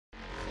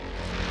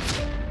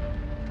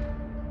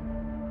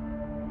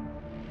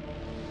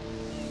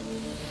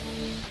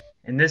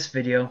In this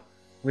video,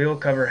 we will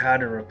cover how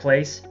to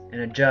replace and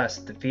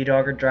adjust the Feed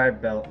Auger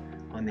Drive Belt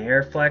on the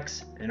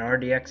Airflex and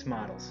RDX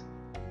models.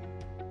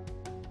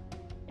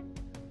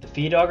 The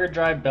Feed Auger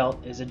Drive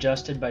Belt is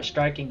adjusted by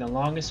striking the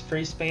longest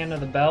free span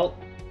of the belt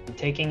and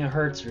taking a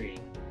Hertz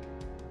reading.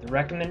 The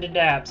recommended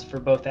apps for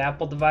both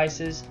Apple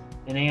devices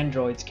and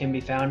Androids can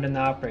be found in the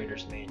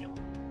operator's manual.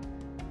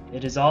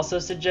 It is also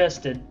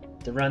suggested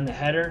to run the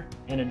header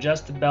and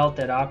adjust the belt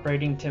at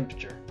operating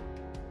temperature.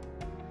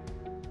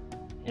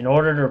 In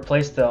order to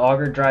replace the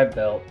auger drive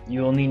belt,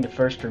 you will need to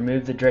first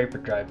remove the draper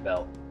drive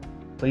belt.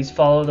 Please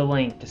follow the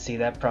link to see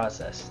that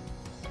process.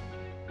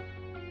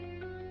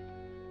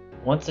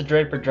 Once the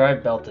draper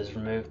drive belt is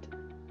removed,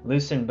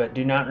 loosen but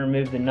do not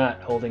remove the nut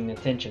holding the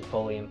tension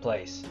pulley in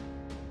place.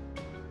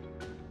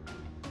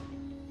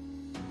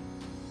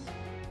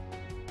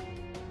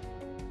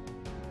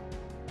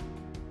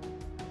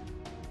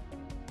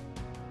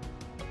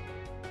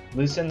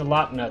 Loosen the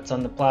lock nuts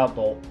on the plow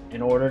bolt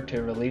in order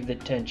to relieve the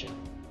tension.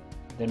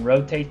 Then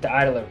rotate the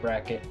idler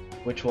bracket,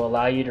 which will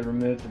allow you to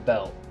remove the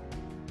belt.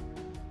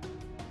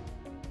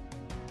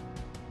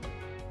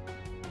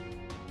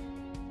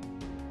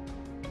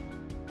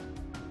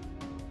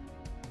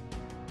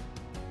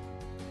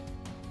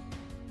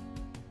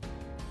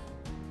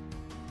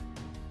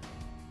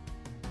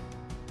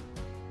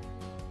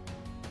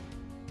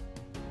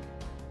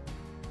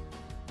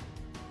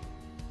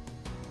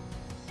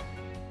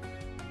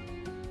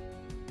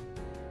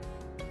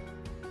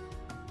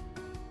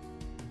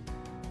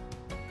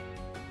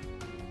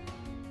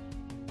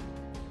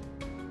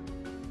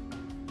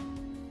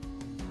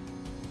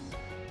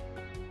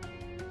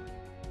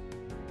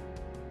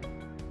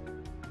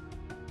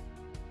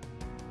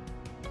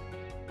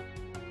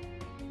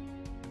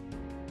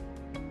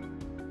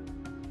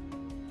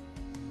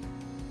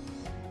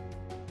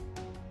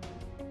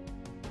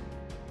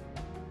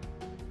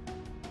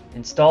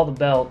 Install the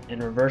belt in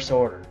reverse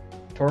order.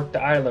 Torque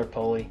the idler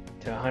pulley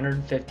to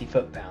 150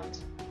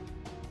 foot-pounds.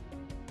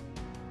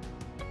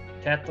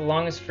 Tap the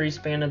longest free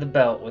span of the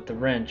belt with the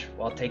wrench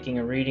while taking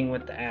a reading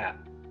with the app.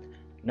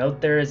 Note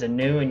there is a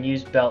new and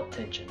used belt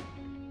tension.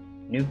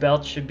 New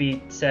belts should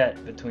be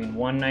set between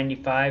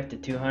 195 to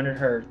 200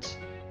 Hz,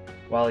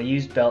 while a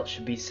used belt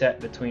should be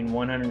set between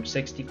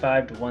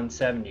 165 to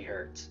 170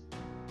 Hz.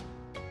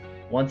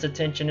 Once the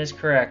tension is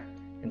correct,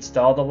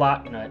 install the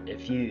lock nut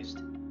if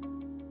used.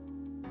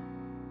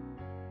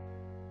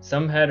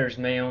 Some headers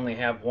may only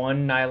have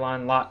one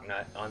nylon lock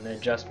nut on the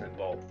adjustment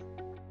bolt.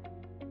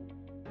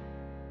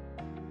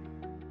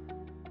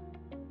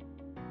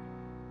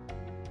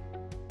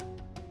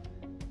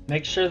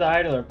 Make sure the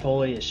idler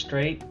pulley is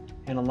straight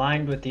and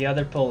aligned with the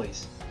other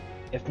pulleys.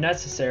 If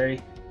necessary,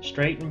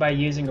 straighten by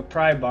using a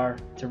pry bar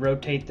to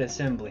rotate the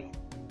assembly.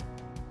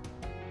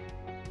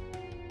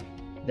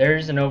 There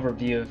is an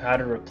overview of how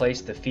to replace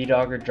the Feed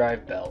Auger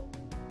Drive Belt.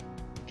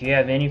 If you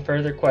have any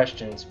further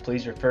questions,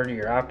 please refer to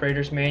your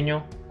operator's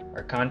manual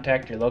or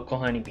contact your local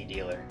honeybee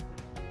dealer.